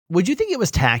would you think it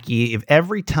was tacky if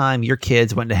every time your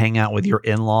kids went to hang out with your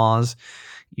in-laws,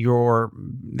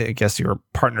 I guess your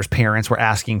partner's parents were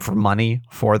asking for money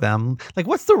for them? Like,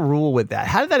 what's the rule with that?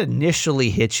 How did that initially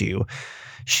hit you?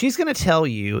 She's going to tell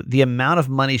you the amount of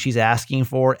money she's asking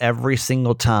for every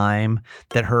single time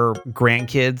that her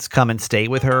grandkids come and stay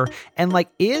with her. And like,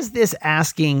 is this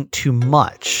asking too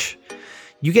much?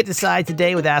 You get to decide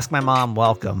today with Ask My Mom.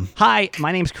 Welcome. Hi,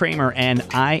 my name's Kramer, and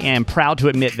I am proud to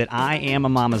admit that I am a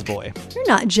mama's boy. You're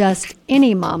not just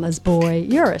any mama's boy.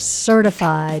 You're a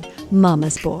certified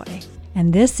mama's boy.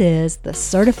 And this is the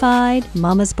Certified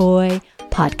Mama's Boy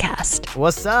Podcast.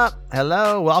 What's up?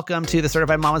 Hello. Welcome to the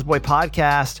Certified Mama's Boy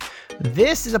Podcast.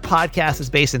 This is a podcast that's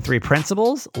based in 3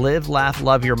 principles: live, laugh,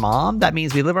 love your mom. That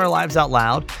means we live our lives out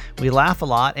loud, we laugh a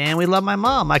lot, and we love my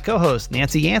mom, my co-host,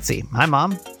 Nancy Yancey. Hi,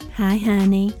 Mom. Hi,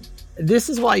 honey. This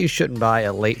is why you shouldn't buy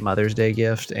a late Mother's Day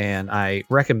gift, and I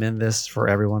recommend this for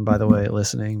everyone, by the way,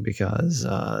 listening, because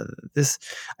I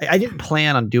didn't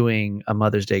plan on doing a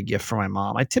Mother's Day gift for my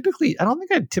mom. I don't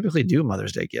think I typically do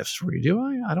Mother's Day gifts for you, do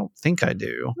I? I don't think I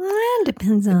do. Well, it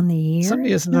depends on the year.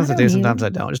 Sometimes I do, sometimes I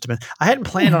don't. It just depends. I hadn't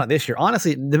planned on it this year.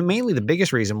 Honestly, mainly the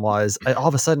biggest reason was all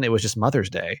of a sudden it was just Mother's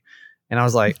Day, and I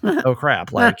was like, oh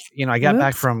crap! Like, I got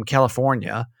back from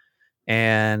California.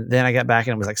 And then I got back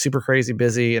and it was like super crazy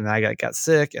busy, and then I got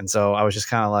sick, and so I was just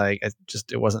kind of like,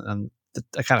 it wasn't.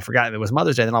 I kind of forgot it was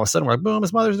Mother's Day. And then all of a sudden we're like, boom,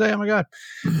 it's Mother's Day! Oh my god!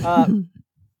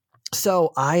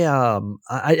 So I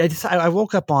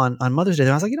woke up on Mother's Day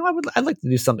and I was like, I'd like to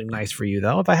do something nice for you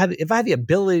though. If I had the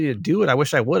ability to do it, I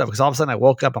wish I would have, because all of a sudden I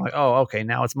woke up and I'm like, oh, okay,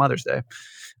 now it's Mother's Day.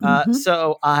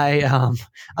 So I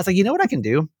was like, what I can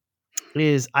do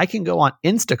is I can go on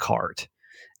Instacart.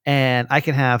 And I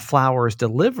can have flowers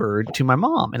delivered to my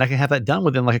mom, and I can have that done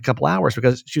within like a couple hours,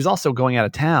 because she was also going out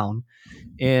of town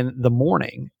in the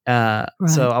morning. Right.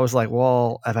 So I was like,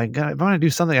 well, if I want to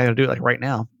do something, I got to do it like right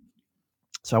now.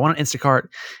 So I went on Instacart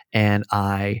and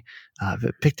I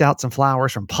picked out some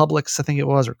flowers from Publix, I think it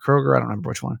was, or Kroger. I don't remember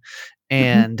which one.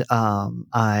 And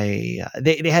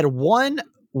they had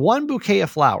one bouquet of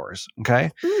flowers.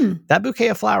 Okay. That bouquet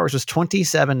of flowers was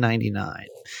 $27.99.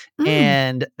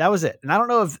 And that was it. And I don't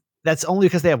know if that's only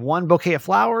because they have one bouquet of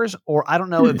flowers, or I don't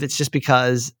know if it's just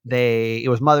because it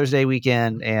was Mother's Day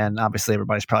weekend, and obviously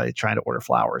everybody's probably trying to order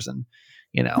flowers and,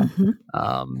 kind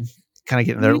of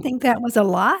getting there. Do you think that was a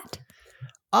lot?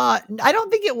 I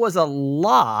don't think it was a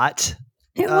lot.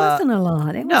 It wasn't a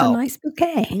lot. It was a nice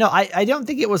bouquet. No, I don't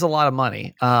think it was a lot of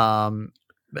money.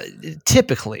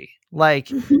 Typically,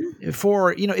 like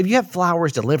for, if you have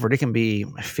flowers delivered, it can be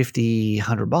 $50,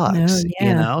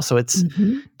 $100, so it's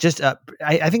just,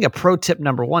 I think a pro tip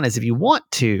number one is, if you want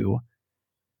to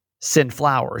send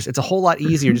flowers, it's a whole lot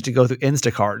easier just to go through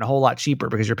Instacart, and a whole lot cheaper,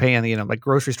 because you're paying like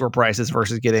grocery store prices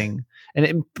versus getting,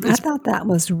 I thought that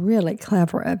was really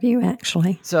clever of you,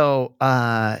 actually. So,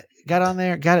 got on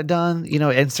there, got it done.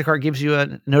 Instacart gives you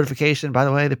a notification, by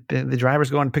the way, the driver's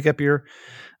going to pick up your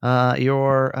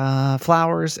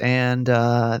flowers, and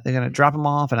they're going to drop them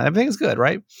off, and everything's good,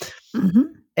 right?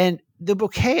 And the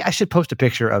bouquet, I should post a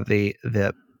picture of the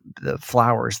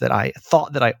flowers that I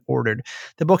thought that I ordered.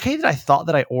 The bouquet that I thought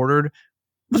that I ordered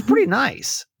was pretty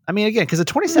nice. I mean, again, because a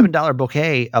 $27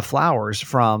 bouquet of flowers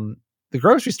from the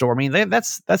grocery store, I mean,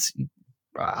 that's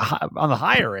on the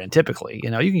higher end typically.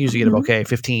 You can usually get a bouquet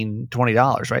 $15,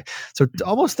 $20, right? So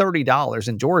almost $30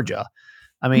 in Georgia.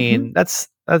 I mean, that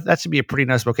should be a pretty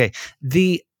nice bouquet.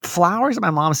 The flowers that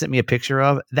my mom sent me a picture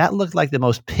of, that looked like the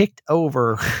most picked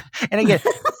over. And again,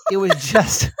 it was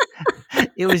just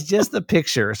the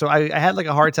picture. So I had like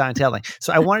a hard time telling.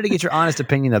 So I wanted to get your honest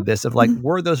opinion of this, of like,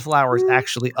 were those flowers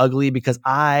actually ugly? Because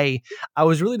I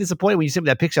was really disappointed when you sent me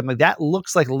that picture. I'm like, that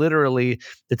looks like literally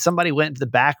that somebody went to the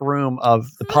back room of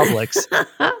the Publix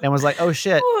and was like, oh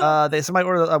shit, somebody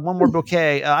ordered one more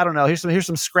bouquet. I don't know. Here's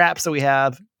some scraps that we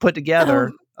have put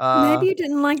together. Maybe you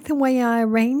didn't like the way I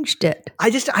arranged it.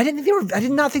 I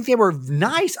did not think they were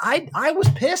nice. I was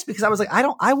pissed, because I was like,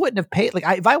 I wouldn't have paid. Like,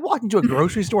 if I walked into a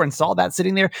grocery store and saw that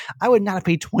sitting there, I would not have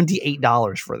paid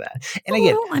 $28 for that. And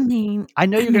again, I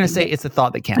know you're going to say it's the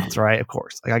thought that counts, right? Of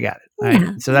course. Like, I got it. Yeah.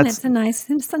 Right? So it's a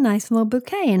nice little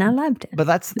bouquet, and I loved it. But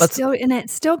it's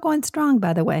still going strong,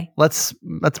 by the way. Let's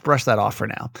brush that off for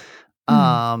now.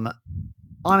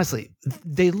 Honestly,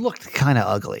 they looked kind of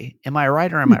ugly. Am I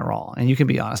right or am I wrong? And you can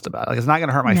be honest about it. Like, it's not going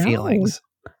to hurt my feelings.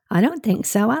 I don't think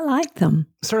so. I like them.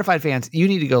 Certified fans, you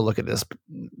need to go look at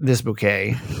this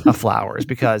bouquet of flowers,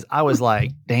 because I was like,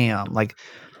 damn, like,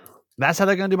 that's how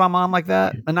they're going to do my mom like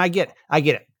that? And I get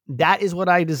it. That is what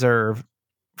I deserve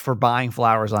for buying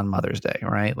flowers on Mother's Day,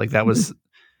 right? Like, that was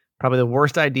probably the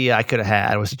worst idea I could have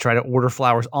had, was to try to order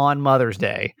flowers on Mother's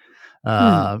Day.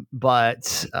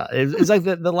 But it was like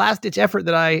the last ditch effort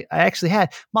that I actually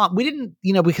had. Mom, we didn't,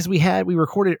 because we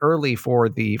recorded early for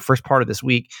the first part of this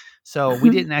week. So we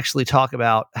didn't actually talk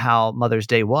about how Mother's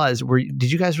Day was.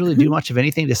 Did you guys really do much of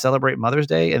anything to celebrate Mother's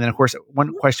Day? And then of course,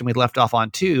 one question we left off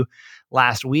on too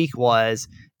last week was,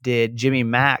 did Jimmy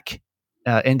Mack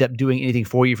end up doing anything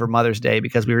for you for Mother's Day?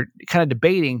 Because we were kind of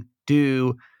debating,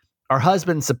 do our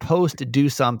husbands supposed to do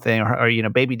something, or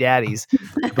baby daddies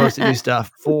supposed to do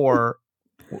stuff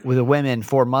with the women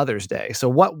for Mother's Day? So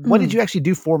what did you actually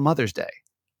do for Mother's Day?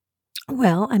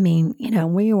 Well, I mean,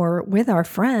 we were with our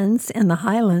friends in the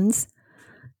Highlands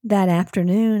that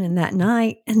afternoon and that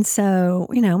night. And so,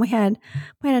 we had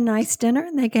a nice dinner,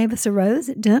 and they gave us a rose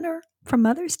at dinner for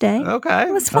Mother's Day. Okay.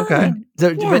 It was fine. Okay. So,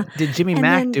 Yeah. But did Jimmy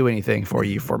Mack do anything for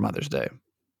you for Mother's Day?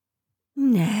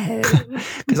 No.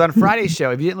 Because on Friday's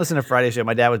show, if you didn't listen to Friday's show,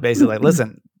 my dad was basically like,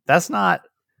 listen, that's not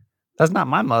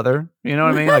my mother. You know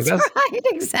what I mean? Like That's right,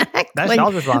 exactly. That's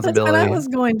y'all's responsibility. That's what I was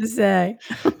going to say.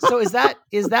 So is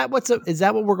that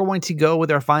what we're going to go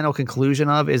with our final conclusion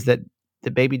of, is that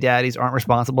the baby daddies aren't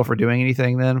responsible for doing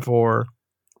anything then for...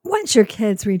 Once your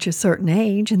kids reach a certain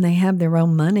age and they have their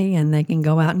own money and they can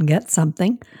go out and get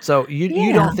something. So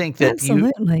you don't think that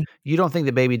absolutely. You don't think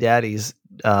the baby daddies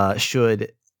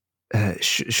should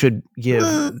give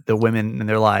the women in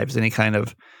their lives any kind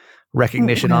of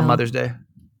recognition on Mother's Day?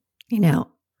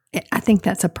 I think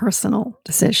that's a personal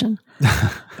decision.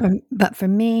 But for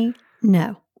me,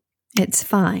 no, it's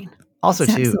fine. Also,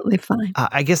 it's too, absolutely fine.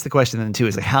 I guess the question then too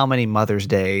is like, how many Mother's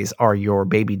Days are your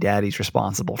baby daddies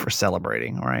responsible for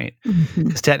celebrating? Right?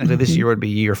 Because technically, this year would be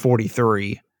year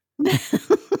 43.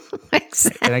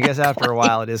 Exactly. And I guess after a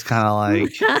while, it is kind of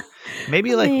like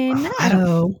maybe like I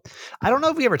don't know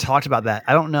if we ever talked about that.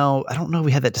 I don't know if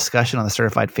we had that discussion on the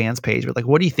Certified Fans page. But like,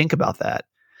 what do you think about that?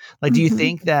 Like, do you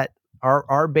think that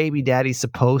our baby daddies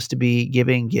supposed to be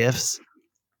giving gifts?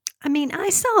 I mean, I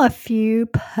saw a few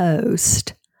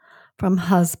posts from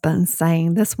husbands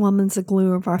saying, this woman's the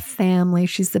glue of our family.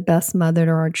 She's the best mother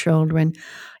to our children.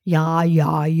 Yeah.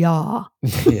 Yeah.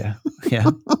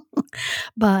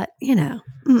 But, no.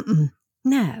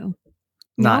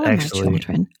 Not Y'all are actually. my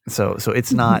children. So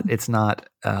it's not, you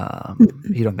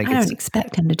don't think I don't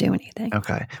expect him to do anything.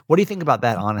 Okay. What do you think about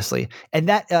that, honestly? And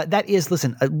that is,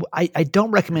 listen, I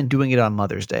don't recommend doing it on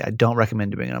Mother's Day. I don't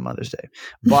recommend doing it on Mother's Day.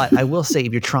 But I will say,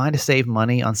 if you're trying to save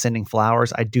money on sending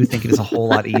flowers, I do think it is a whole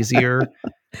lot easier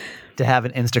to have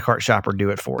an Instacart shopper do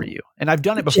it for you. And I've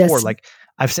done it before. Like,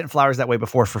 I've sent flowers that way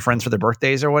before for friends for their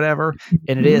birthdays or whatever.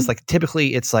 And it is like,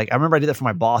 typically it's like, I remember I did that for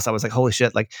my boss. I was like, holy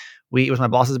shit. Like it was my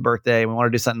boss's birthday. And we wanted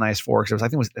to do something nice for her. Cause I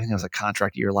think it was a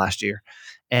contract year last year.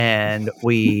 And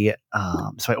we,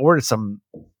 so I ordered some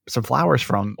flowers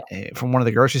from one of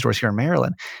the grocery stores here in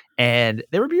Maryland, and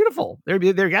they were beautiful. They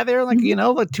got there like,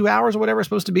 like 2 hours or whatever it's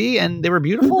supposed to be. And they were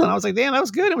beautiful. And I was like, damn, that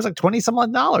was good. It was like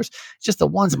 $20-some-odd. It's just the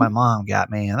ones that my mom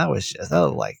got, man. That was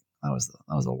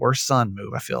the worst son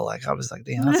move. I feel like I was like,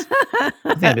 damn, I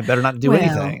think I did better not do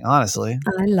anything, honestly.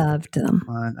 I loved them.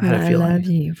 I had a feeling. I love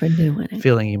you for doing it.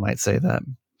 Feeling you might say that.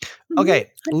 Okay,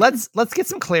 let's get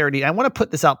some clarity. I want to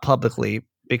put this out publicly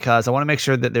because I want to make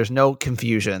sure that there's no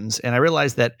confusions. And I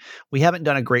realize that we haven't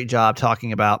done a great job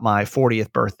talking about my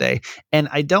 40th birthday. And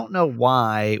I don't know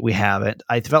why we haven't.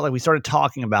 I felt like we started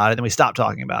talking about it, then we stopped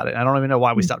talking about it. I don't even know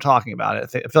why we stopped talking about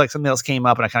it. I feel like something else came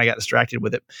up and I kind of got distracted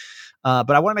with it.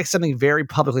 But I want to make something very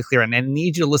publicly clear, and I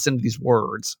need you to listen to these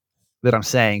words that I'm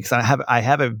saying, because I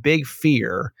have a big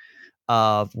fear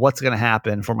of what's going to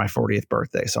happen for my 40th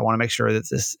birthday. So I want to make sure that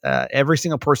this every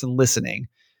single person listening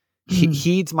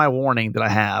heeds my warning that I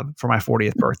have for my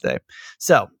 40th birthday.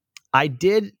 So I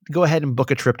did go ahead and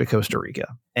book a trip to Costa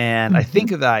Rica, and I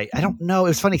think that I don't know. It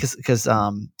was funny because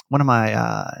one of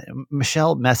my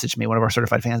Michelle messaged me. One of our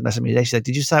certified fans messaged me today. She said,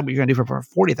 "Did you decide what you're going to do for our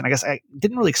 40th?" And I guess I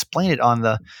didn't really explain it on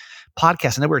the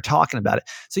podcast. I know we were talking about it.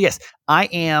 So yes,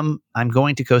 I'm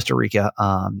going to Costa Rica.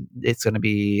 It's going to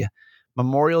be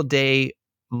Memorial Day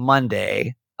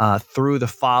Monday through the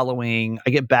following.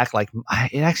 I get back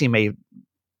it actually may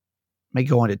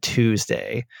go into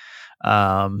Tuesday.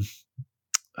 But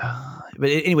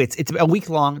anyway, it's a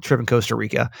week-long trip in Costa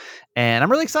Rica, and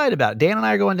I'm really excited about it. Dan and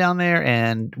I are going down there,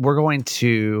 and we're going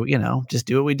to, just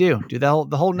do what we do the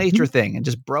whole nature thing, and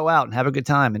just bro out and have a good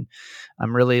time. And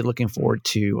I'm really looking forward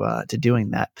to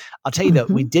doing that. I'll tell you though,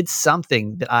 we did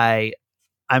something that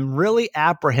I'm really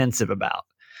apprehensive about,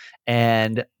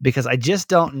 and because I just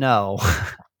don't know,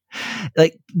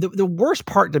 like the worst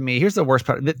part to me. Here's the worst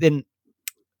part. Then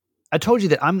I told you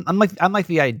that I'm like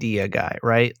the idea guy,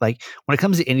 right? Like when it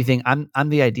comes to anything, I'm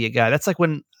the idea guy. That's like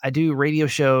when I do radio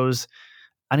shows,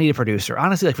 I need a producer.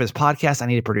 Honestly, like for this podcast, I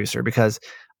need a producer because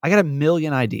I got a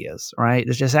million ideas, right?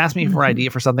 Just ask me for an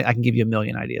idea for something. I can give you a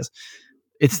million ideas.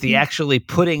 It's the actually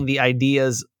putting the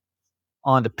ideas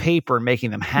onto paper and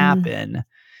making them happen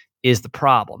is the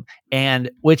problem. And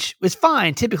which is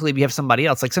fine. Typically we have somebody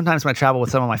else. Like sometimes when I travel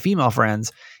with some of my female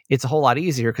friends, it's a whole lot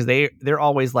easier because they're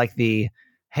always like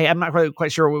hey, I'm not really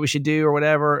quite sure what we should do or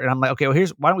whatever. And I'm like, okay, well,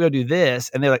 why don't we go do this?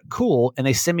 And they're like, cool. And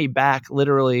they send me back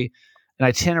literally an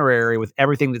itinerary with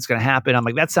everything that's going to happen. I'm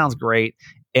like, that sounds great.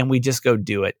 And we just go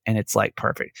do it. And it's like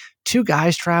perfect. 2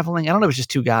 guys traveling. I don't know if it's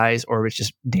just 2 guys or if it's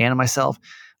just Dan and myself,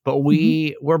 but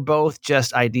we're both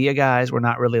just idea guys. We're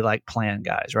not really like plan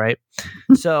guys. Right.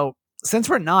 So since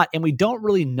we're not, and we don't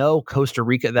really know Costa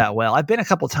Rica that well, I've been a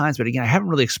couple of times, but again, I haven't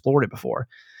really explored it before.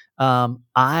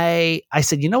 I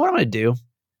said, you know what I'm going to do?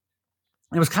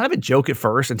 It was kind of a joke at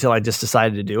first until I just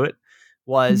decided to do it,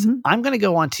 was I'm going to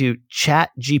go on to Chat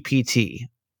GPT.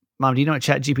 Mom, do you know what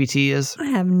Chat GPT is? I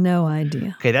have no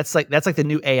idea. Okay. That's like the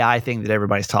new AI thing that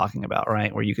everybody's talking about,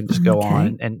 right? Where you can just go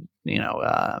on and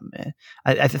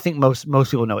I think most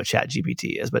people know what Chat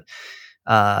GPT is, but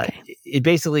it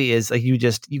basically is like you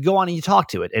go on and you talk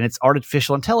to it, and it's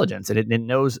artificial intelligence, and it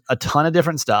knows a ton of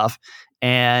different stuff,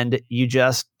 and you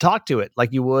just talk to it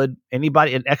like you would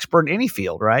anybody, an expert in any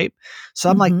field, right? So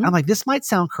I'm like, this might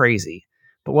sound crazy,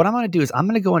 but what I'm going to do is I'm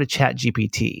going to go into Chat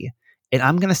GPT and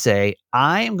I'm going to say,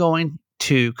 I am going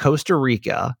to Costa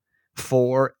Rica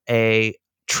for a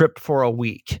trip for a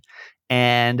week.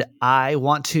 And I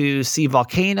want to see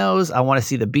volcanoes. I want to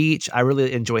see the beach. I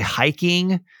really enjoy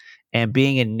hiking and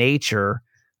being in nature.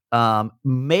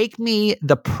 Make me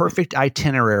the perfect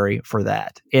itinerary for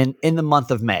that in the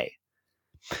month of May.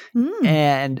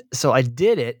 And so I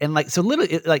did it, and so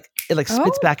literally it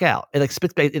spits back out. It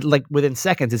spits back. It within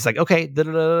seconds. It's like, okay,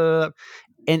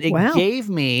 and it gave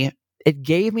me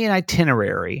an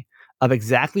itinerary of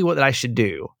exactly what I should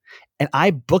do, and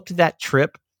I booked that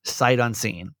trip sight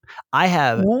unseen. I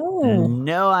have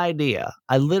no idea.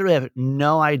 I literally have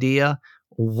no idea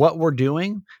what we're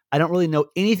doing. I don't really know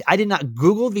anything. I did not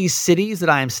Google these cities that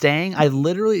I am staying. I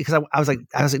literally, because I was like,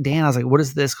 Dan, what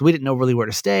is this? Because we didn't know really where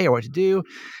to stay or what to do.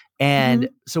 And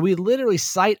so we literally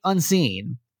sight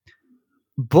unseen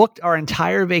booked our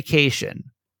entire vacation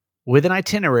with an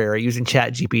itinerary using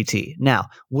Chat GPT. Now,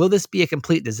 will this be a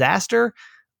complete disaster?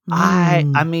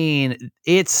 I mean,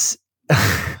 it's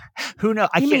who knows?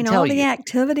 I can't tell you. All the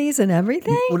activities and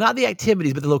everything? Well, not the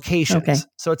activities, but the locations. Okay.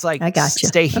 So it's like, I gotcha.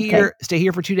 Stay here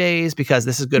for 2 days because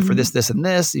this is good for this, and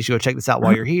this. You should go check this out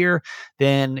while you're here.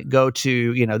 Then go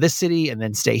to, this city and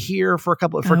then stay here for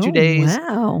 2 days.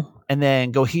 Wow. And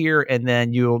then go here, and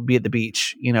then you'll be at the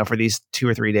beach, for these 2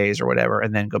 or 3 days or whatever,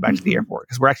 and then go back to the airport.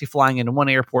 Because we're actually flying into one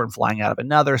airport and flying out of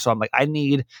another. So I'm like, I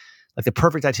need like the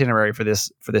perfect itinerary for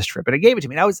this trip. And it gave it to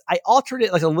me. And I altered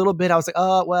it like a little bit. I was like,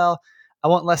 oh, well, I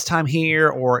want less time here,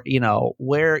 or,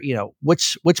 where,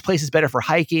 which place is better for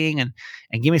hiking, and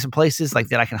give me some places like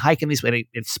that I can hike in these. And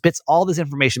it spits all this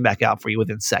information back out for you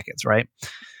within seconds. Right.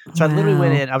 So I literally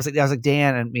went in, I was like,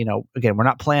 Dan, and again, we're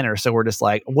not planners. So we're just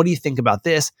like, what do you think about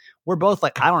this? We're both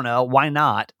like, I don't know. Why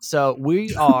not? So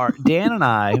Dan and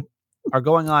I are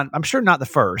going on, I'm sure not the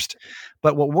first,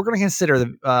 but what we're going to consider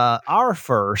our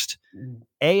first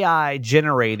AI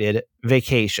generated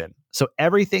vacation. So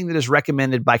everything that is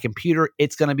recommended by computer,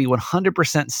 it's going to be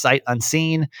 100% sight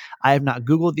unseen. I have not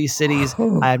Googled these cities.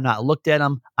 I have not looked at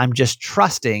them. I'm just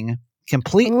trusting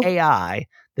complete AI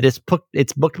that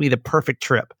it's booked me the perfect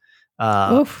trip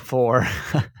for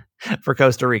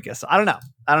Costa Rica. So I don't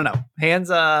know. Hands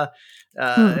up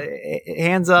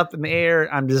in the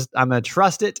air. I'm going to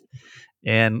trust it,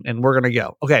 and we're going to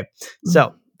go. Okay.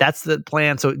 So that's the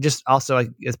plan. So just also,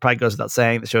 it probably goes without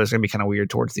saying, the show is going to be kind of weird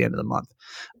towards the end of the month.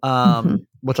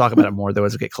 We'll talk about it more though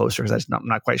as we get closer, because I'm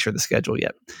not quite sure the schedule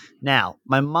yet. Now,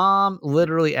 my mom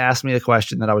literally asked me the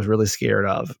question that I was really scared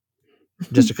of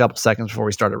just a couple seconds before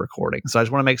we started recording. So I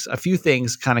just want to make a few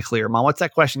things kind of clear. Mom, what's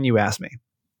that question you asked me?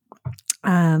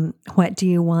 What do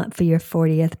you want for your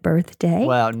 40th birthday?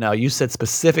 Well, no, you said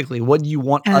specifically, what do you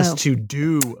want us to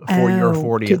do for your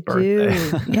 40th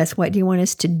birthday? Yes, what do you want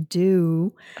us to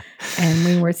do? And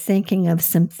we were thinking of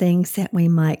some things that we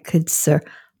could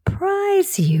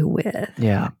surprise you with.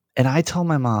 Yeah. And I told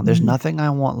my mom, there's nothing I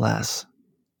want less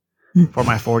for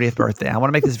my 40th birthday. I want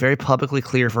to make this very publicly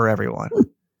clear for everyone.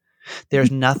 There's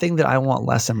nothing that I want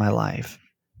less in my life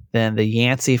than the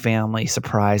Yancey family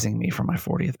surprising me for my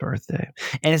 40th birthday.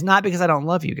 And it's not because I don't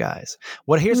love you guys.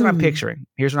 Here's what I'm picturing.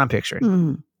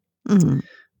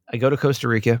 I go to Costa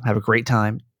Rica, have a great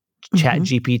time, Chat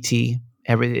GPT,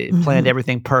 planned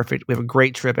everything perfect. We have a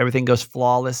great trip. Everything goes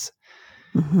flawless.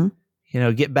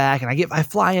 Get back, and I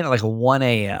fly in at like 1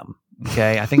 a.m.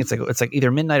 Okay. I think it's like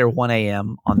either midnight or 1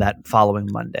 a.m. on that following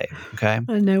Monday. Okay.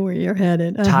 I know where you're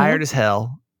headed. Tired as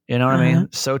hell. You know what I mean?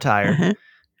 So tired. Uh-huh.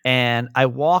 And I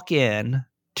walk in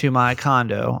to my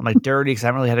condo. I'm like dirty because I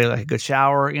haven't really had like a good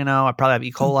shower. You know, I probably have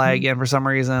E. coli again for some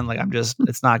reason. Like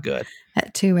it's not good.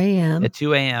 At 2 a.m. At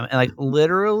 2 a.m. And like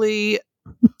literally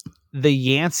the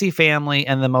Yancey family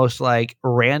and the most like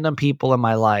random people in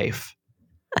my life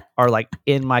are like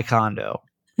in my condo.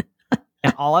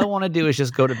 And all I want to do is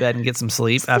just go to bed and get some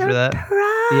sleep after that.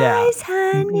 Yeah.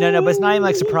 Honey. No, but it's not even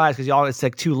like surprise because y'all it's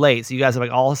like too late. So you guys are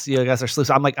like you guys are asleep.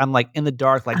 So I'm like in the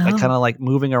dark, like kind of like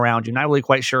moving around you, not really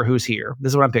quite sure who's here.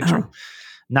 This is what I'm picturing.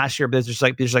 Not sure, but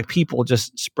there's like people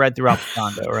just spread throughout the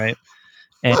condo, right?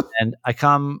 And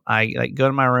I like go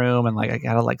to my room and like I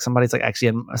gotta like somebody's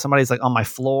like on my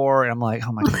floor and I'm like,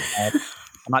 oh my God.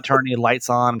 I'm not turning any lights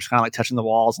on. I'm just kind of like touching the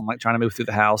walls. I'm like trying to move through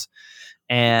the house.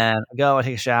 And I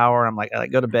take a shower. I'm like, I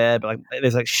like go to bed, but like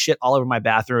there's like shit all over my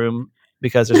bathroom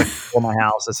because there's like all my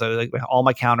house. And so like all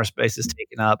my counter space is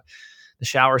taken up. The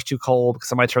shower's too cold because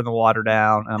somebody turned the water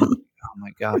down. And I'm like, oh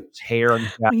my God, there's hair on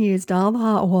the We used all the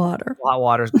hot water. hot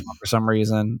water's gone for some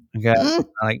reason. Okay.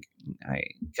 I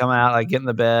come out, like get in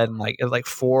the bed and like it's like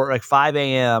 5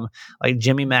 a.m. like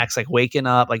Jimmy Mac's like waking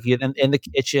up, like in the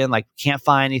kitchen, like can't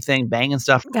find anything, banging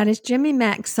stuff. Got his Jimmy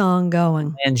Mac song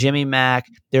going. And Jimmy Mac,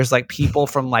 there's like people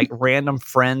from like random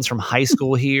friends from high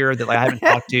school here that like I haven't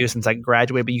talked to since I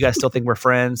graduated, but you guys still think we're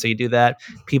friends. So you do that.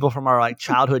 People from our like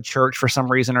childhood church for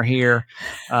some reason are here.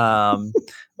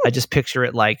 I just picture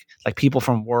it like people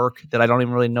from work that I don't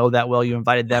even really know that well. You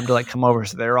invited them to like come over.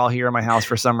 So they're all here in my house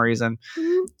for some reason.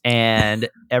 And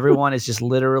everyone is just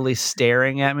literally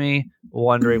staring at me,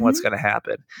 wondering what's going to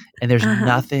happen. And there's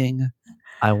nothing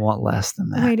I want less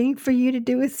than that. Waiting for you to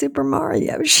do a Super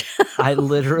Mario show. I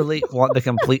literally want the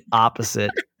complete opposite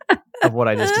of what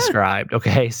I just described.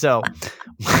 Okay. So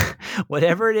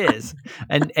whatever it is,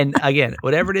 and again,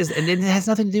 whatever it is, and it has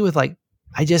nothing to do with like,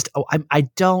 I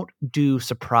don't do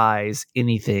surprise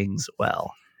anythings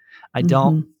well. I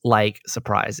don't like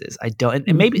surprises. I don't,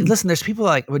 and maybe listen, there's people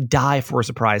that like would die for a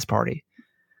surprise party.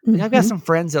 Like, I've got some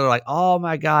friends that are like, oh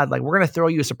my God, like we're going to throw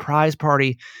you a surprise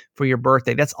party for your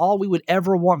birthday. That's all we would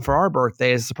ever want for our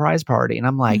birthday is a surprise party. And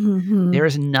I'm like, there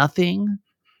is nothing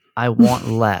I want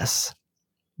less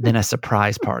than a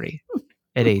surprise party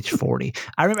at age 40.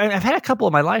 I remember I've had a couple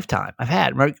in my lifetime. I've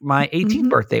had my 18th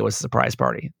birthday was a surprise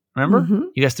party. Remember?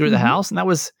 You guys threw the house and that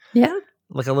was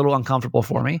like a little uncomfortable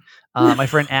for me. My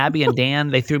friend Abby and Dan,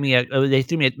 they threw me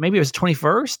maybe it was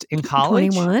 21st in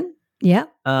college. 21. Yeah.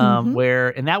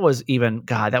 And that was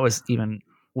even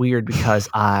weird because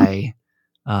I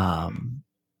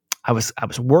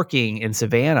was working in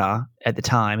Savannah at the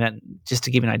time. And just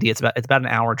to give you an idea, it's about an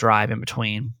hour drive in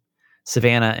between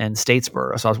Savannah and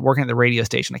Statesboro. So I was working at the radio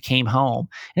station. I came home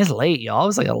and it's late, y'all. It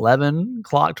was like 11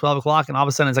 o'clock, 12 o'clock. And all of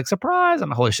a sudden it's like, surprise. I'm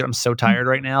like, holy shit, I'm so tired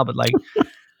right now. But like,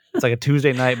 it's like a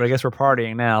Tuesday night, but I guess we're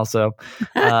partying now. So,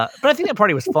 but I think that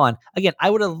party was fun. Again,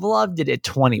 I would have loved it at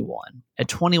 21. At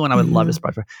 21, I would love this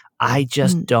party. I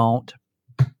just don't.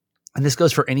 And this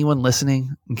goes for anyone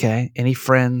listening. Okay. Any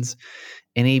friends,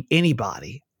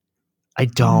 anybody. I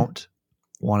don't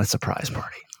want a surprise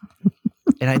party.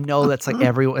 And I know that's like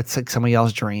it's like some of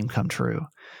y'all's dream come true.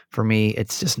 For me,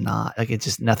 it's just not like,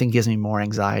 nothing gives me more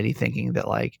anxiety thinking that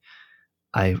like,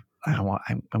 I'm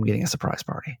getting a surprise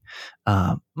party.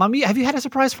 Mommy, have you had a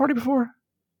surprise party before?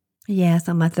 Yes,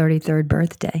 on my 33rd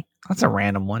birthday. That's a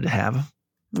random one to have.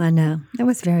 I know. It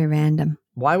was very random.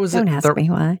 Why was Don't ask me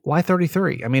why. Why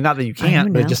 33? I mean, not that you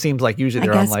can't, but it just seems like usually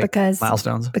they're on like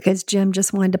milestones. Because Jim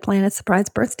just wanted to plan a surprise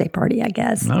birthday party, I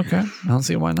guess. Okay. I don't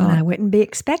see why not. And I wouldn't be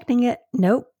expecting it.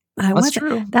 Nope. That's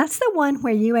true. That's the one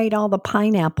where you ate all the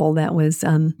pineapple that was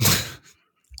that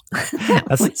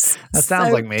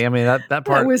sounds like me. I mean, that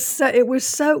part it was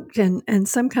soaked in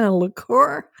some kind of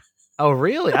liqueur. Oh,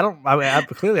 really?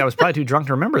 Clearly I was probably too drunk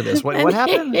to remember this. What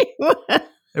happened?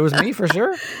 It was me for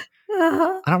sure.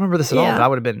 I don't remember this at all.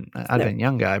 I'd been a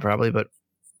young guy probably, but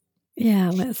yeah,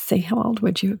 let's see. How old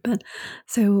would you have been?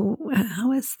 So I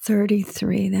was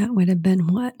 33. That would have been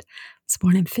what? I was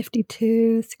born in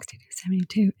 52, 62,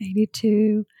 72, 82,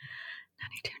 92,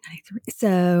 93.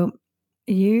 So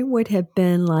you would have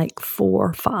been like 4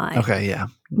 or 5. Okay, yeah.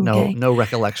 No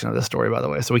recollection of this story, by the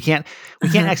way. So we can't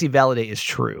actually validate it's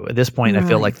true. At this point, I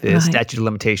feel like the statute of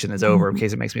limitation is over in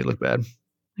case it makes me look bad.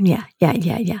 Yeah.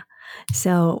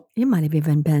 So you might have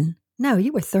even been, no,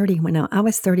 you were 30 I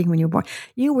was 30 when you were born.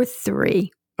 You were 3.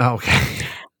 Okay.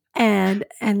 And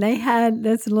they had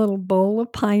this little bowl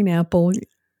of pineapple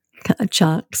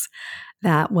chunks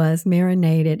that was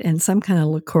marinated in some kind of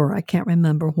liqueur. I can't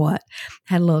remember what.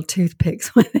 Had little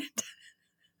toothpicks with it.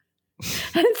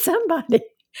 And somebody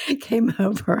came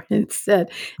over and said,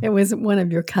 it was one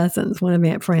of your cousins, one of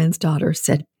Aunt Fran's daughters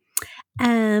said,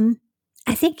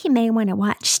 I think you may want to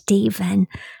watch Stephen.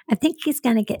 I think he's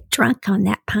going to get drunk on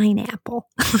that pineapple.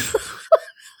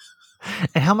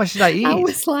 And how much did I eat? I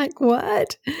was like,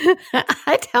 what?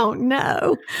 I don't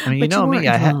know. I mean, you But know me.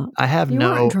 I have you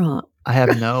weren't drunk. I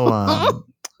have no.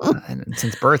 And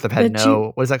since birth, I've had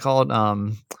what is that called?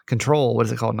 Control. What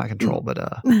is it called? Not control, but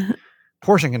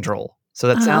portion control. So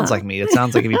that sounds like me. It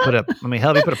sounds like if you put a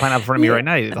pineapple in front of me right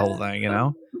now, you eat the whole thing, you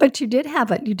know? But you did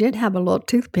have a little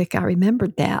toothpick. I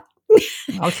remembered that.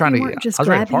 I was trying to just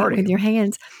grabbing it with your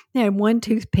hands. You had one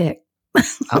toothpick.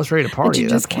 I was ready to party. But you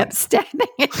just kept stabbing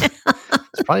it.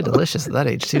 It's probably delicious at that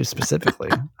age too, specifically.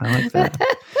 I like that.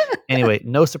 Anyway,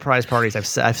 no surprise parties.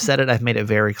 I've said it. I've made it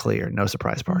very clear. No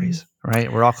surprise parties.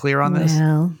 Right? We're all clear on this?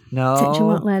 Well, no. Since you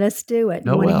won't let us do it.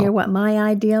 You want to hear what my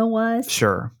idea was?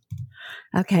 Sure.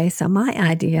 Okay, so my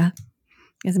idea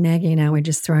is Maggie and I were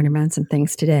just throwing around some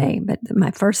things today, but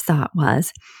my first thought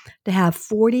was to have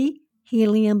 40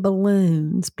 helium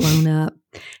balloons blown up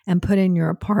and put in your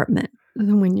apartment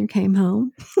when you came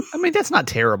home. I mean, that's not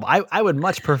terrible. I would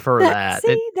much prefer that.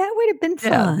 See, that would have been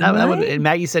fun. Yeah, that right? and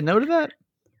Maggie said no to that?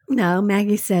 No,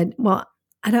 Maggie said, well,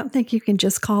 I don't think you can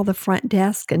just call the front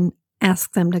desk and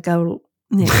ask them to go,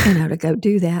 to go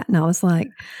do that. And I was like,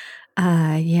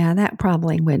 yeah, that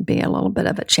probably would be a little bit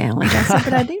of a challenge. I said,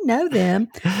 but I do know them.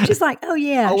 She's like, oh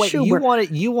yeah, oh, wait, sure.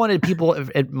 You wanted people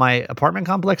at my apartment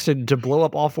complex to blow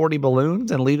up all 40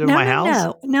 balloons and leave them in my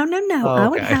house? No. Oh, I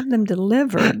would have them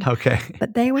delivered. Okay.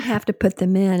 But they would have to put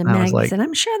them in. And Maggie said,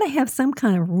 I'm sure they have some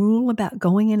kind of rule about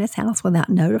going in his house without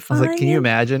notifying. I was like, can you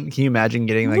imagine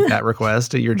getting like that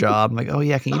request to your job? I'm like, oh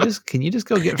yeah, can you just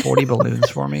go get 40 balloons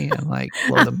for me and like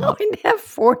blow them up? We'd have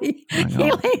 40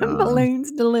 helium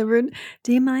balloons delivered.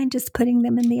 Do you mind just putting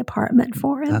them in the apartment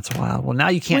for him? That's wild. Well, now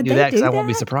you can't do that because I won't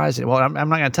be surprised. Well, I'm not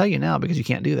going to tell you now because you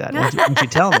can't do that. Once you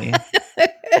tell me,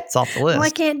 it's off the list. Well,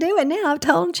 I can't do it now. I've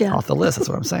told you. Off the list. That's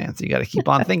what I'm saying. So you got to keep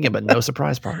on thinking, but no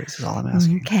surprise parties is all I'm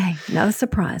asking. Okay. No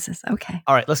surprises. Okay.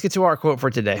 All right. Let's get to our quote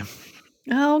for today.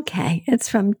 Okay. It's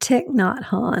from Thich Nhat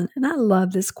Hanh. And I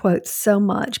love this quote so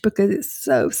much because it's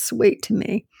so sweet to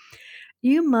me.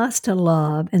 You must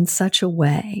love in such a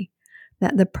way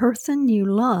that the person you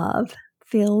love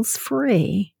feels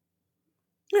free.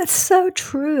 That's so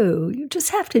true. You just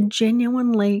have to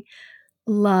genuinely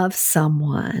love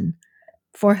someone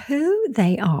for who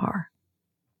they are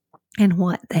and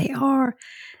what they are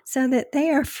so that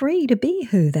they are free to be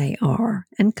who they are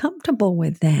and comfortable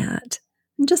with that.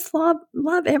 And just love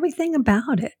everything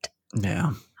about it.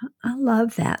 Yeah. I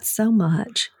love that so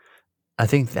much. I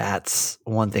think that's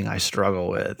one thing I struggle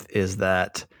with is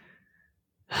that,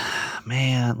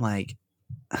 man, like,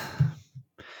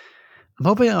 I'm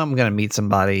hoping I'm going to meet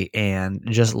somebody and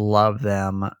just love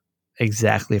them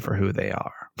exactly for who they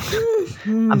are.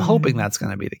 I'm hoping that's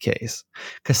going to be the case.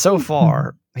 Because so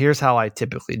far, here's how I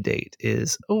typically date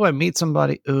is, I meet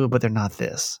somebody, but they're not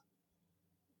this.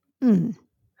 Because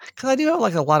I do have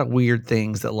like a lot of weird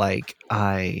things that like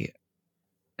I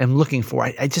am looking for.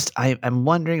 I'm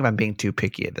wondering if I'm being too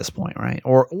picky at this point, right?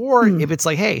 Or if it's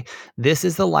like, hey, this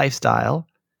is the lifestyle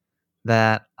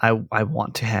that I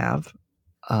want to have.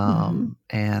 And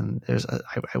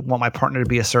I want my partner to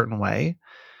be a certain way.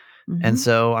 And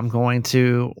so I'm going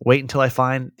to wait until I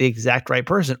find the exact right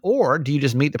person. Or do you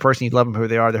just meet the person, you love them who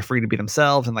they are, they're free to be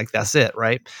themselves, and like that's it,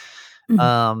 right?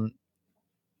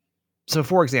 So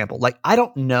for example, like I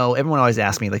don't know, everyone always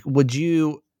asks me, like, would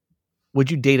you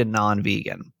date a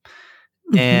non-vegan?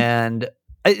 And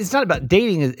it's not about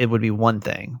dating, it would be one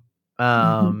thing.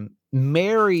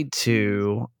 Married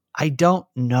to, I don't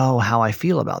know how I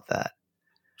feel about that.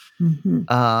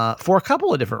 For a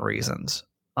couple of different reasons.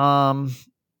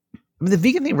 I mean, the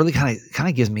vegan thing really kind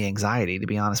of gives me anxiety, to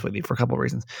be honest with you, for a couple of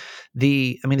reasons.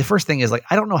 The first thing is like,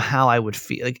 I don't know how I would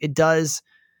feel. Like it does,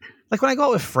 like when I go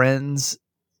out with friends,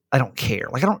 I don't care.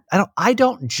 Like I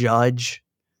don't judge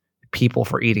people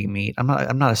for eating meat. I'm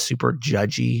not a super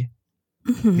judgy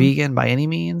vegan by any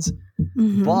means,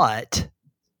 but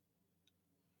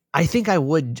I think I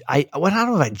would, I don't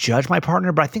know if I judge my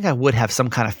partner, but I think I would have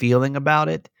some kind of feeling about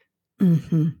it.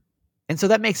 And so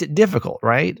that makes it difficult,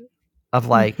 right? Of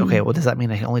like, okay, well, does that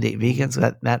mean I can only date vegans?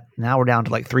 That now we're down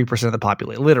to like 3% of the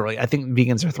population. Literally, I think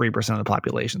vegans are 3% of the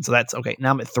population. So that's okay.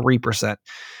 Now I'm at 3%.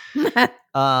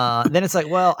 Then it's like,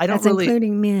 well, I don't that's really,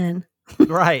 including men.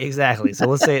 Right, exactly. So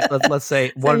let's say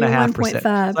 1.5%. So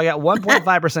I got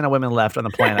 1.5% of women left on the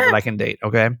planet that I can date.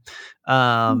 Okay.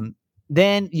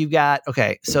 Then you got,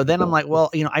 okay. So then I'm like, well,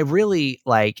 I really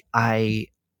I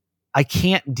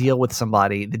can't deal with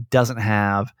somebody that doesn't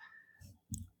have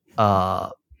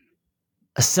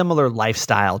a similar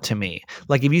lifestyle to me.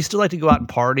 Like if you still like to go out and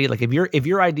party, like if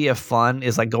your idea of fun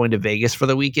is like going to Vegas for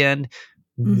the weekend,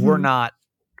 we're not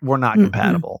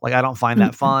compatible. Like I don't find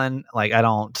that fun. Like I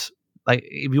don't like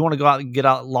if you want to go out and get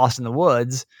out lost in the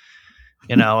woods,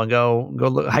 and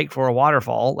go hike for a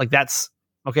waterfall, like that's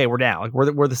okay. We're down. Like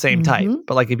we're the same type.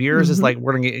 But like if yours is like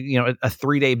we're gonna get a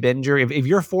 3-day binger. If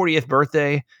your 40th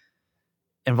birthday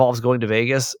involves going to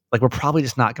Vegas, like we're probably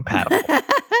just not compatible.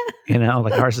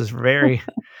 Like ours is very,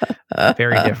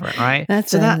 very different, right?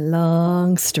 That's a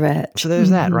long stretch. So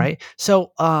there's that, right?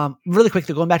 So really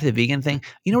quickly, going back to the vegan thing,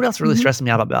 you know what else really stresses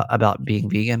me out about being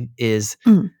vegan is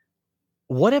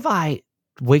what if I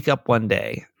wake up one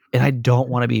day and I don't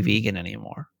want to be vegan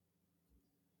anymore?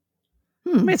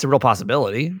 I mean, it's a real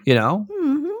possibility,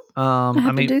 I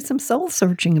have to do some soul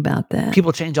searching about that.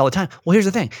 People change all the time. Well, here's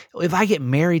the thing. If I get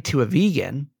married to a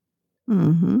vegan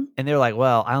and they're like,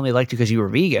 well, I only liked you because you were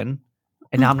vegan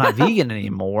and now I'm not vegan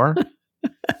anymore.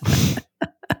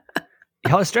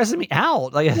 Y'all are stressing me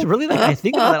out. Like it's really like I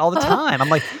think about that all the time. I'm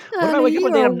like, what if I wake up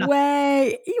one day and I'm not?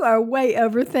 You are way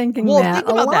overthinking that. Think about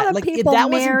a lot that. of Like, people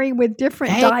marry with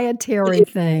different dietary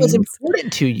things. It was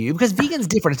important to you because vegan's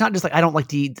different. It's not just like I don't like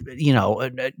to eat,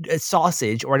 a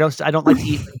sausage or I don't like to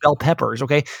eat bell peppers.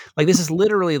 Okay, like this is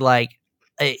literally like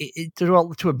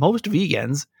to most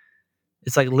vegans,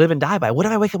 it's like live and die by. What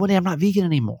if I wake up one day I'm not vegan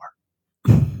anymore?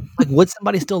 Like, would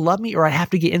somebody still love me, or I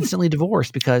have to get instantly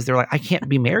divorced because they're like, I can't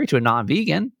be married to a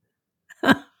non-vegan.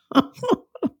 I'm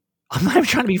not even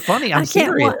trying to be funny. I'm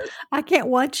serious. I can't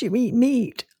watch you eat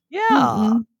meat.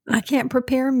 Yeah. I can't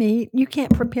prepare meat. You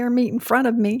can't prepare meat in front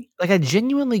of me. Like I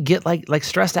genuinely get like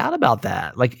stressed out about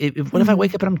that. Like what if I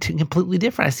wake up and I'm completely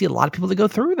different? I see a lot of people that go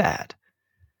through that.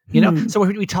 So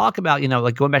we talk about,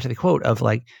 like going back to the quote of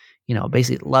like,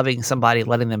 basically loving somebody,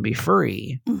 letting them be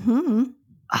free.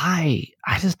 I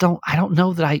don't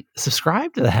know that I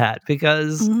subscribe to that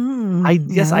because I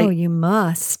guess you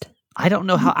must. I don't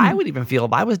know how I would even feel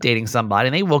if I was dating somebody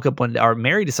and they woke up one day or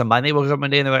married to somebody and they woke up one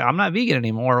day and they're like, I'm not vegan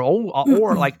anymore.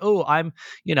 Or like, I'm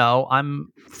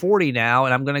 40 now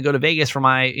and I'm going to go to Vegas for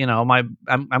my,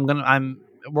 I'm going to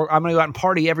go out and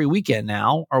party every weekend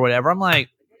now or whatever. I'm like,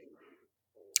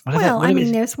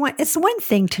 it's one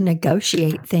thing to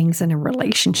negotiate things in a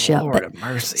relationship, Lord but of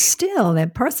mercy. Still,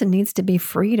 that person needs to be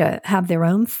free to have their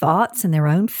own thoughts and their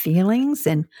own feelings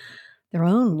and their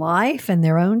own life and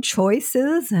their own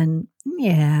choices. And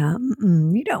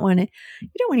you don't want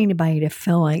anybody to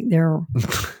feel like they're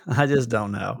I just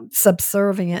don't know,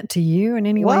 subservient to you in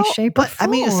any way, shape, or form.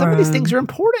 I mean, some of these things are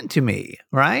important to me,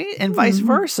 right? And vice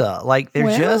versa. Like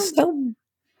they're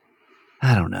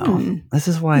I don't know. This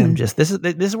is why I'm just this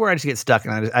is where I just get stuck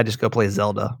and I just go play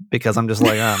Zelda because I'm just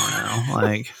like, I don't know.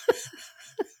 Like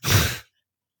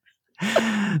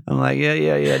I'm like,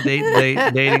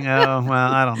 dating. Oh, well,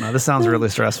 I don't know. This sounds really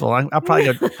stressful. I'll probably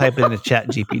go type it into Chat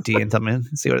GPT and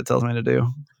see what it tells me to do.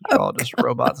 We're all just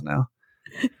robots now.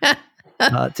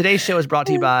 Today's show is brought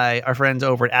to you by our friends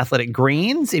over at Athletic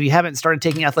Greens. If you haven't started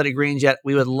taking Athletic Greens yet,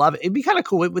 we would love it. It'd be kind of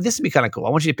cool. This would be kind of cool.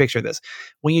 I want you to picture this.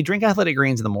 When you drink Athletic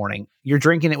Greens in the morning, you're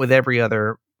drinking it with every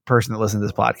other person that listens to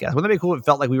this podcast. Wouldn't that be cool? It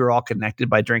felt like we were all connected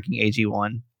by drinking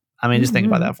AG1. I mean, just think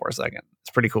about that for a second.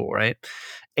 It's pretty cool, right?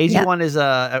 AG1 is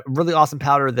a really awesome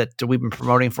powder that we've been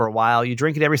promoting for a while. You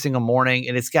drink it every single morning,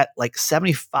 and it's got like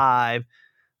 75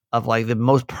 of like the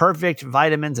most perfect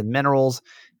vitamins and minerals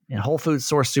and whole food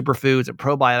source superfoods and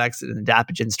probiotics and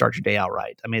adaptogens start your day out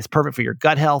right. I mean, it's perfect for your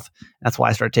gut health. That's why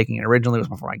I started taking it originally. It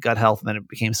was for my gut health, and then it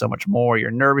became so much more.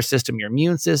 Your nervous system, your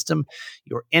immune system,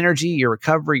 your energy, your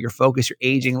recovery, your focus, your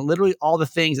aging, literally all the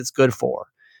things it's good for.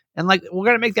 And like, we're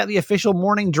going to make that the official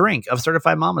morning drink of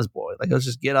Certified Mama's Boy. Like, let's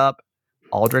just get up,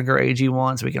 all drink our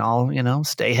AG1 so we can all,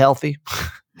 stay healthy.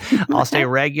 I'll stay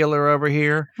regular over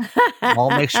here.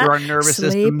 I'll make sure our nervous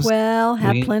systems sleep well,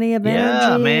 have plenty of energy.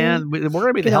 Yeah, man. We're going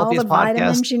to be the healthiest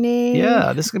podcast. You need.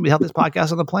 Yeah, this is going to be the healthiest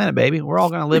podcast on the planet, baby. We're all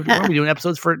going to live. We're going to be doing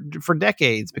episodes for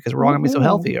decades because we're all going to be so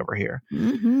healthy over here.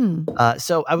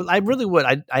 So I really would.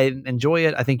 I enjoy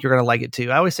it. I think you're going to like it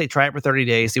too. I always say try it for 30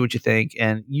 days, see what you think,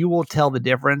 and you will tell the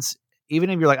difference. Even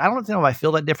if you're like, I don't know if I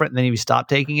feel that different, and then if you stop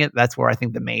taking it, that's where I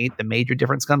think the major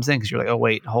difference comes in because you're like, oh,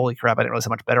 wait, holy crap, I didn't realize how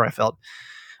much better I felt.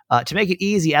 To make it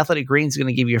easy, Athletic Greens is going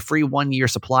to give you a free 1-year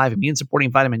supply of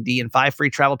immune-supporting vitamin D and 5 free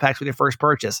travel packs with your first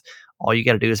purchase. All you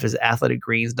got to do is visit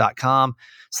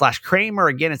athleticgreens.com/Kramer.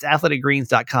 Again, it's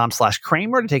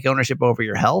athleticgreens.com/Kramer to take ownership over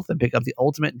your health and pick up the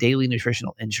ultimate daily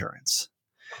nutritional insurance.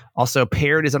 Also,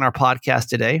 Paired is on our podcast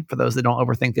today. For those that don't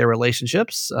overthink their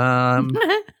relationships,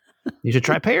 you should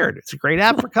try Paired. It's a great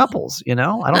app for couples. I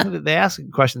don't think that they ask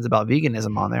questions about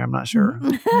veganism on there. I'm not sure.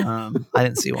 I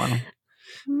didn't see one.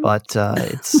 But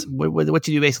it's what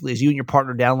you do basically is you and your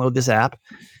partner download this app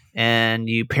and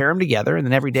you pair them together. And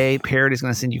then every day, Paired is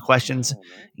going to send you questions,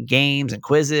 and games, and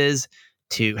quizzes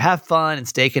to have fun and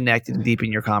stay connected and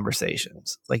deepen your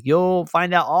conversations. Like you'll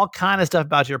find out all kind of stuff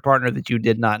about your partner that you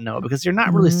did not know because you're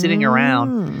not really sitting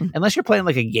around unless you're playing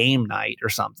like a game night or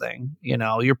something.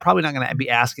 You're probably not going to be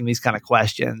asking these kind of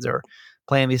questions or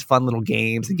playing these fun little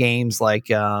games. The games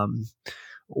like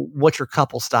what's your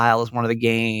couple style is one of the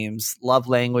games. Love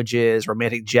languages,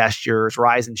 romantic gestures,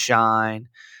 rise and shine.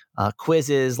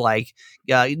 Quizzes like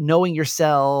knowing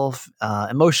yourself,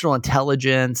 emotional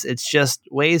intelligence. It's just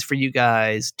ways for you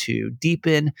guys to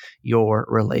deepen your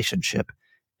relationship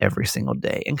every single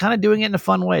day and kind of doing it in a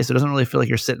fun way. So it doesn't really feel like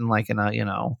you're sitting like in a,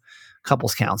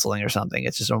 couples counseling or something.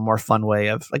 It's just a more fun way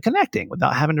of like connecting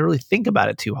without having to really think about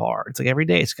it too hard. It's like every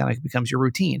day it's kind of becomes your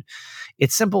routine.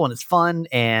 It's simple and it's fun,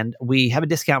 and we have a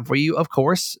discount for you, of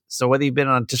course. So whether you've been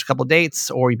on just a couple of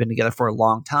dates or you've been together for a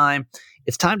long time,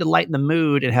 it's time to lighten the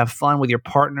mood and have fun with your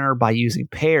partner by using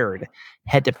Paired.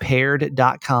 Head to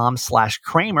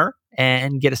paired.com/Kramer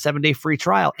and get a 7-day free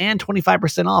trial and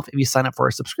 25% off if you sign up for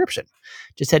a subscription.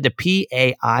 Just head to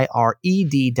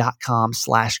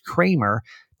paired.com/Kramer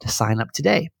to sign up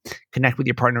today. Connect with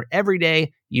your partner every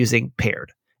day using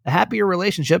Paired. A happier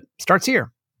relationship starts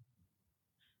here.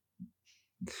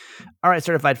 All right,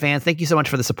 certified fans, thank you so much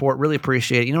for the support. Really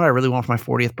appreciate it. You know what I really want for my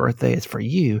 40th birthday is for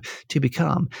you to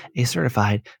become a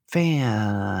certified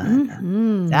fan.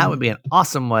 Mm-hmm. That would be an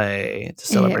awesome way to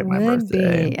celebrate my birthday.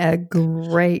 It would be a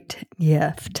great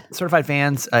gift. Certified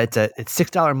fans, it's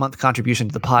 $6 a month contribution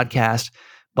to the podcast.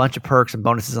 Bunch of perks and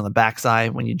bonuses on the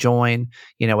backside when you join.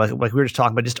 Like we were just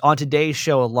talking about, just on today's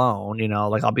show alone,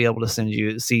 like I'll be able to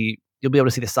you'll be able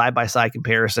to see the side-by-side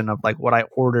comparison of like what I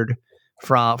ordered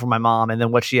from my mom and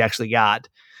then what she actually got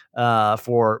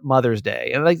for Mother's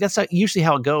Day. And like that's usually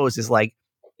how it goes, is like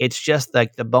it's just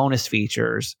like the bonus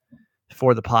features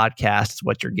for the podcast is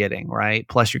what you're getting, right?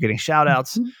 Plus you're getting shout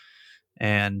outs. Mm-hmm.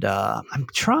 And I'm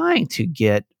trying to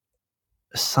get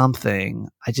something.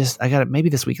 I got it. Maybe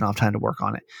this weekend I'll have time to work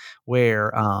on it,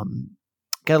 where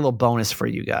got a little bonus for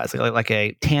you guys, like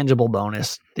a tangible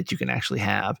bonus that you can actually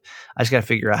have. I just got to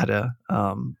figure out how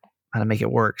to make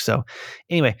it work. So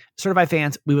anyway, certified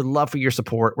fans, we would love for your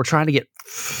support. We're trying to get,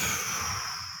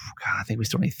 I think we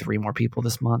still need 3 more people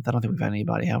this month. I don't think we've had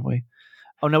anybody, have we?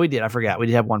 Oh, no, we did. I forgot. We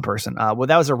did have one person. Well,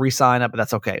 that was a re-sign up, but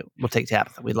that's okay. We'll take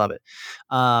Tabitha. We love it.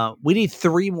 We need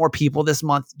 3 more people this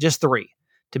month, just 3,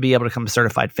 to be able to become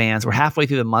certified fans. We're halfway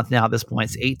through the month now at this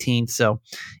point. It's 18th. So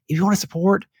if you want to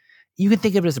support, you can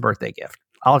think of it as a birthday gift.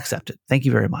 I'll accept it. Thank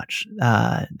you very much.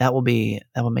 That will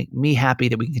make me happy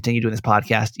that we can continue doing this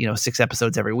podcast, 6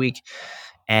 episodes every week.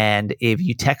 And if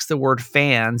you text the word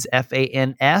fans,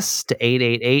 FANS to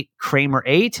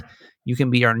 888-Kramer8, you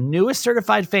can be our newest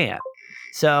certified fan.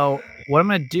 So what I'm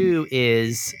going to do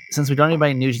is, since we don't have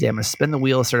anybody new today, I'm going to spin the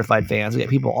wheel of certified fans. We got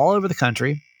people all over the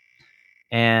country,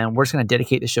 and we're just going to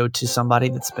dedicate the show to somebody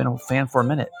that's been a fan for a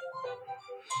minute.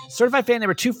 Certified fan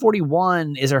number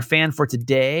 241 is our fan for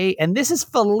today, and this is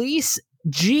Felice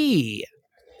G.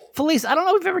 Felice, I don't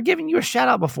know if we've ever given you a shout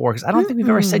out before, because I don't think we've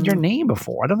ever said your name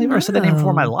before. I don't think we've ever said that name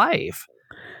before in my life.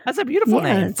 That's a beautiful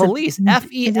name. Felice,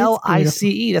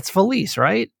 Felice. That's Felice,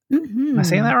 right? Mm-hmm. Am I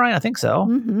saying that right? I think so.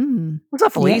 Mm-hmm. What's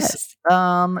up, Felice?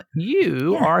 Yes.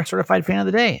 You are a certified fan of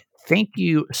the day. Thank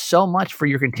you so much for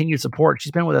your continued support.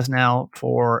 She's been with us now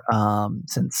for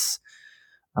since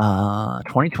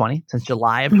 2020, since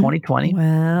July of 2020.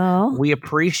 Well, we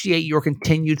appreciate your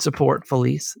continued support,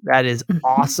 Felice. That is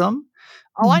awesome.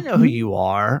 Oh, I know who you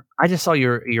are. I just saw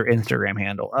your Instagram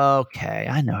handle. Okay,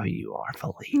 I know who you are,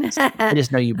 Felice. I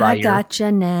just know you by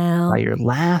your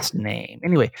last name.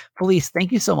 Anyway, Felice,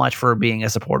 thank you so much for being a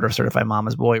supporter of Certified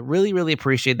Mama's Boy. Really, really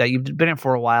appreciate that. You've been in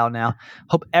for a while now.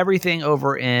 Hope everything you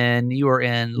are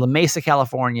in La Mesa,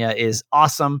 California is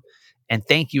awesome. And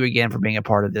thank you again for being a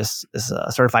part of this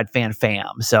certified fan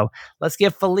fam. So let's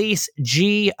give Felice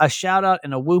G a shout out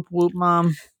and a whoop whoop,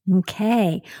 Mom.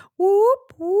 Okay. Whoop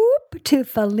whoop to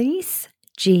Felice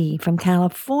G from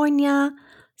California.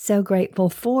 So grateful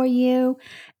for you.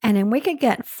 And then we could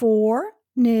get 4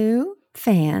 new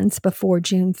fans before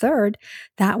June 3rd.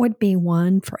 That would be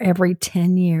one for every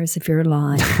 10 years of your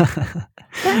life.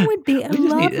 That would be a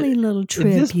lovely little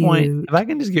tribute. At this point, if I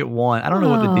can just get one, I don't know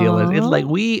what the deal is. It's like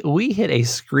we hit a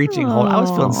screeching hold. I was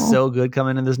feeling so good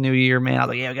coming in this new year, man. I was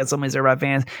like, yeah, we got so many certified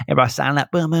fans. Everybody signing up,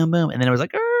 boom, boom, boom. And then it was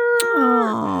like,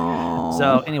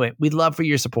 So anyway, we'd love for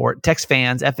your support. Text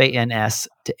fans, FANS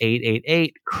to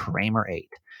 888-Kramer8.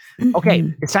 Okay,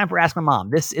 it's time for Ask My Mom.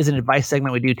 This is an advice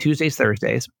segment we do Tuesdays,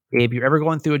 Thursdays. If you're ever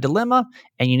going through a dilemma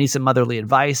and you need some motherly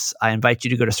advice, I invite you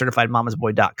to go to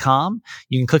certifiedmamasboy.com.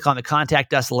 You can click on the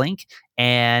Contact Us link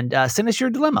and send us your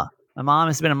dilemma. My mom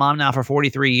has been a mom now for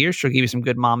 43 years. She'll give you some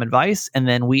good mom advice. And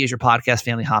then we, as your podcast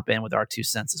family, hop in with our 2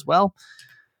 cents as well.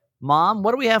 Mom,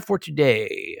 what do we have for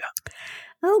today?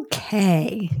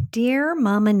 Okay. Dear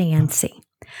Mama Nancy,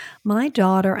 my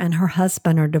daughter and her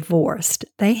husband are divorced.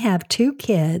 They have 2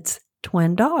 kids,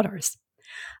 twin daughters.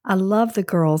 I love the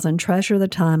girls and treasure the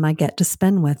time I get to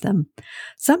spend with them.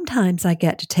 Sometimes I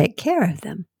get to take care of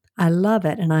them. I love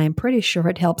it, and I am pretty sure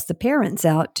it helps the parents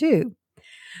out too.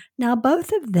 Now,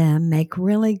 both of them make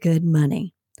really good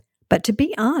money. But to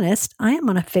be honest, I am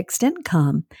on a fixed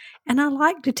income, and I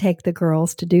like to take the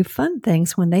girls to do fun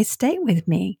things when they stay with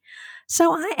me.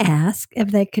 So I asked if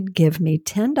they could give me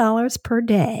 $10 per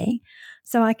day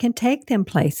so I can take them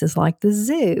places like the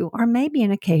zoo or maybe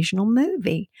an occasional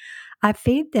movie. I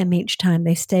feed them each time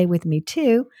they stay with me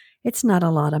too. It's not a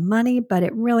lot of money, but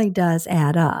it really does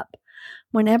add up.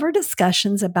 Whenever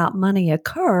discussions about money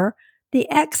occur, the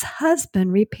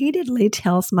ex-husband repeatedly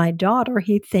tells my daughter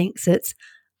he thinks it's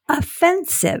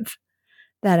offensive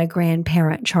that a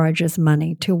grandparent charges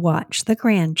money to watch the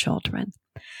grandchildren.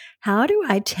 How do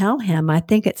I tell him I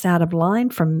think it's out of line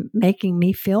from making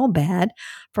me feel bad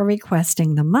for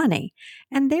requesting the money?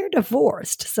 And they're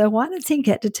divorced, so why does he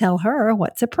get to tell her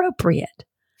what's appropriate?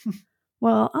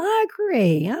 Well, I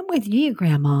agree. I'm with you,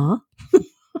 Grandma.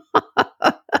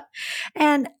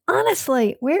 And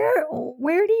honestly, where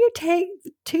do you take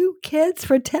 2 kids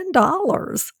for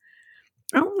 $10?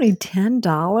 Only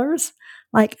 $10?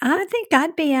 Like, I think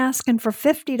I'd be asking for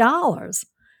 $50.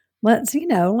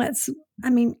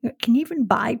 Can you even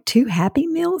buy 2 Happy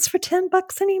Meals for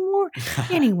 $10 anymore?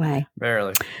 Anyway.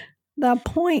 Barely. The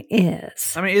point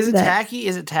is. I mean, is it tacky?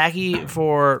 Is it tacky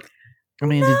for, I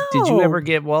mean, No. did you ever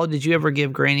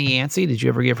give Granny Yancy? Did you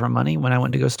ever give her money when I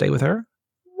went to go stay with her?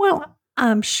 Well,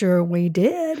 I'm sure we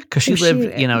did. Because she lived,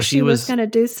 if she was going to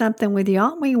do something with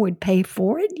y'all, we would pay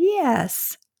for it.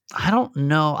 Yes. I don't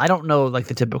know like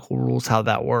the typical rules, how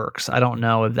that works. I don't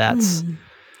know if that's.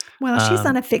 Well, she's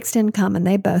on a fixed income and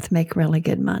they both make really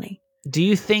good money. Do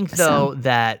you think, though,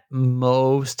 that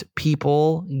most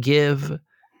people give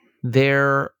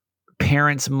their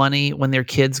parents money when their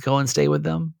kids go and stay with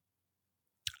them?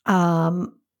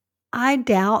 I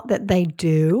doubt that they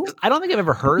do. I don't think I've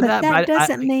ever heard that. But that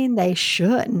doesn't mean they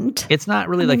shouldn't. It's not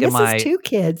really like in my. This is 2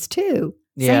 kids too,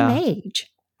 yeah, same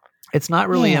age. It's not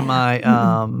really in my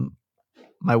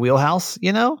my wheelhouse,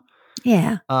 you know?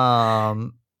 Yeah.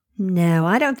 No,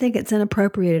 I don't think it's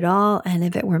inappropriate at all. And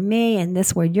if it were me and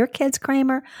this were your kids,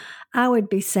 Kramer, I would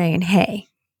be saying, hey,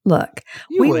 look,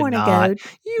 we want to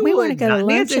go to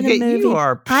lunch and a movie.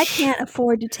 I can't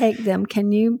afford to take them.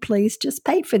 Can you please just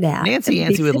pay for that?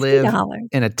 Nancy would live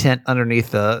in a tent underneath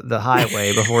the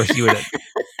highway before she would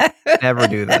ever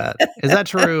do that. Is that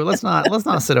true? Let's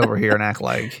not sit over here and act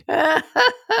like, I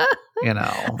don't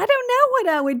know what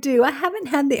I would do. I haven't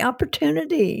had the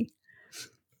opportunity.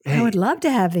 Hey, I would love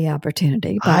to have the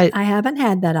opportunity, but I haven't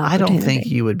had that opportunity. I don't think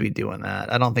you would be doing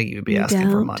that. I don't think you would be asking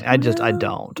for money. I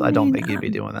don't. I don't think you'd be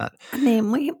doing that. I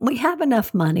mean, we have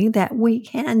enough money that we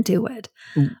can do it.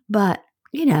 But,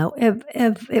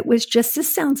 if it was just,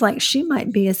 this sounds like she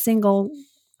might be a single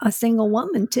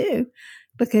woman too,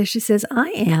 because she says, I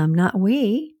am, not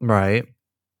we. Right.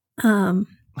 How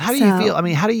do you feel? I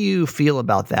mean, how do you feel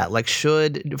about that? Like,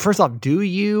 first off, do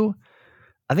you?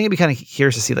 I think I'd be kind of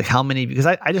curious to see like how many, because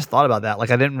I just thought about that. Like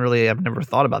I've never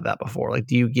thought about that before. Like,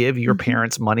 do you give your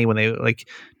parents money when they like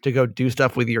to go do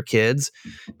stuff with your kids?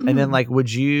 And then like, would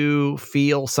you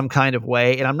feel some kind of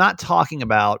way? And I'm not talking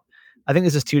about, I think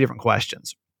this is 2 different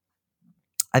questions.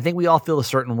 I think we all feel a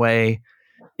certain way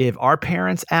if our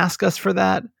parents ask us for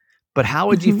that, but how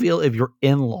would you feel if your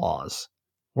in-laws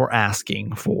were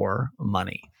asking for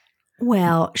money?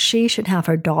 Well, she should have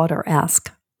her daughter ask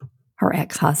her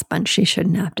ex-husband. She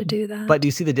shouldn't have to do that. But do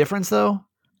you see the difference, though?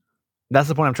 That's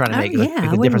the point I'm trying to make. Yeah,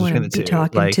 the difference between the 2.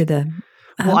 Talking to the.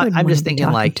 I'm just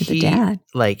thinking like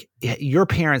like your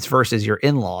parents versus your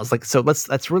in-laws. Like, so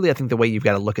that's really, I think, the way you've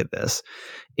got to look at this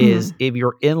is if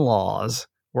your in-laws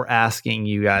were asking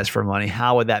you guys for money,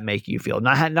 how would that make you feel?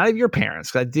 Not of your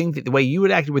parents, because I think that the way you would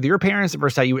act with your parents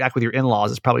versus how you would act with your in-laws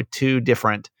is probably 2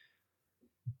 different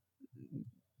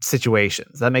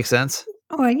situations. Does that make sense?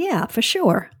 Oh yeah, for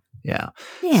sure. Yeah.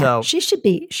 So she should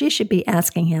be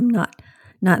asking him, not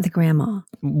the grandma.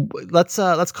 Let's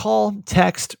call,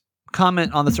 text,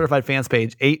 comment on the Certified Fans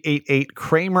page,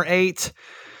 888-Kramer8.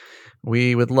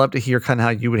 We would love to hear kind of how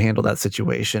you would handle that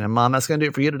situation. And Mom, that's going to do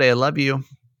it for you today. I love you.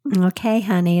 Okay,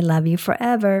 honey. Love you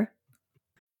forever.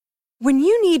 When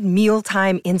you need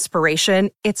mealtime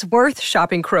inspiration, it's worth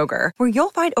shopping Kroger, where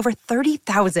you'll find over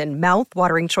 30,000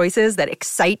 mouth-watering choices that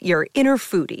excite your inner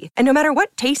foodie. And no matter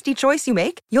what tasty choice you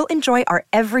make, you'll enjoy our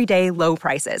everyday low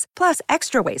prices, plus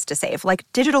extra ways to save, like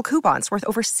digital coupons worth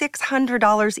over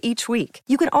 $600 each week.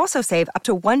 You can also save up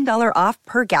to $1 off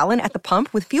per gallon at the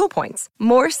pump with fuel points.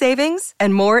 More savings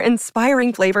and more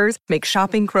inspiring flavors make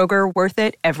shopping Kroger worth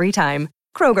it every time.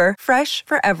 Kroger, fresh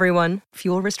for everyone.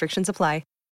 Fuel restrictions apply.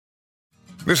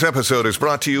 This episode is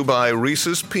brought to you by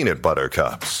Reese's Peanut Butter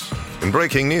Cups. In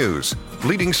breaking news,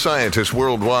 leading scientists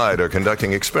worldwide are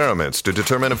conducting experiments to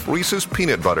determine if Reese's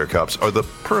Peanut Butter Cups are the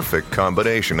perfect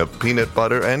combination of peanut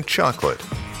butter and chocolate.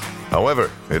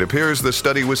 However, it appears the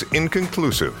study was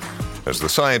inconclusive, as the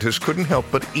scientists couldn't help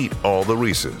but eat all the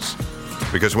Reese's.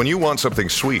 Because when you want something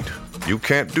sweet, you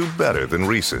can't do better than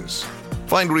Reese's.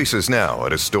 Find Reese's now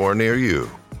at a store near you.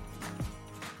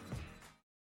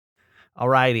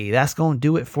 Alrighty, that's going to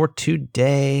do it for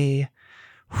today.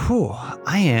 Whew,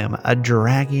 I am a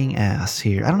dragging ass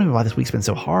here. I don't know why this week's been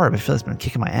so hard, but I feel like it's been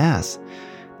kicking my ass.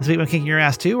 This week been kicking your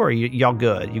ass too, or are y'all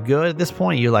good? You good at this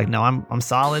point? You're like, no, I'm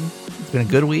solid. It's been a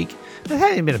good week. It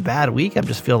hasn't been a bad week. I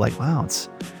just feel like, wow, it's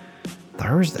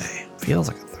Thursday. Feels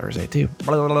like a Thursday too.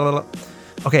 Blah, blah, blah, blah.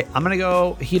 Okay, I'm going to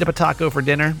go heat up a taco for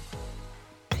dinner,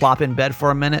 plop in bed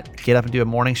for a minute, get up and do a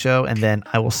morning show, and then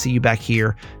I will see you back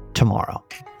here tomorrow.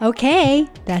 Okay,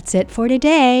 that's it for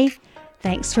today.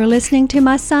 Thanks for listening to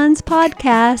my son's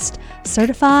podcast,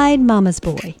 Certified Mama's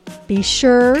Boy. Be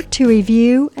sure to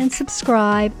review and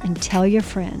subscribe and tell your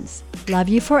friends. Love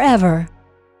you forever.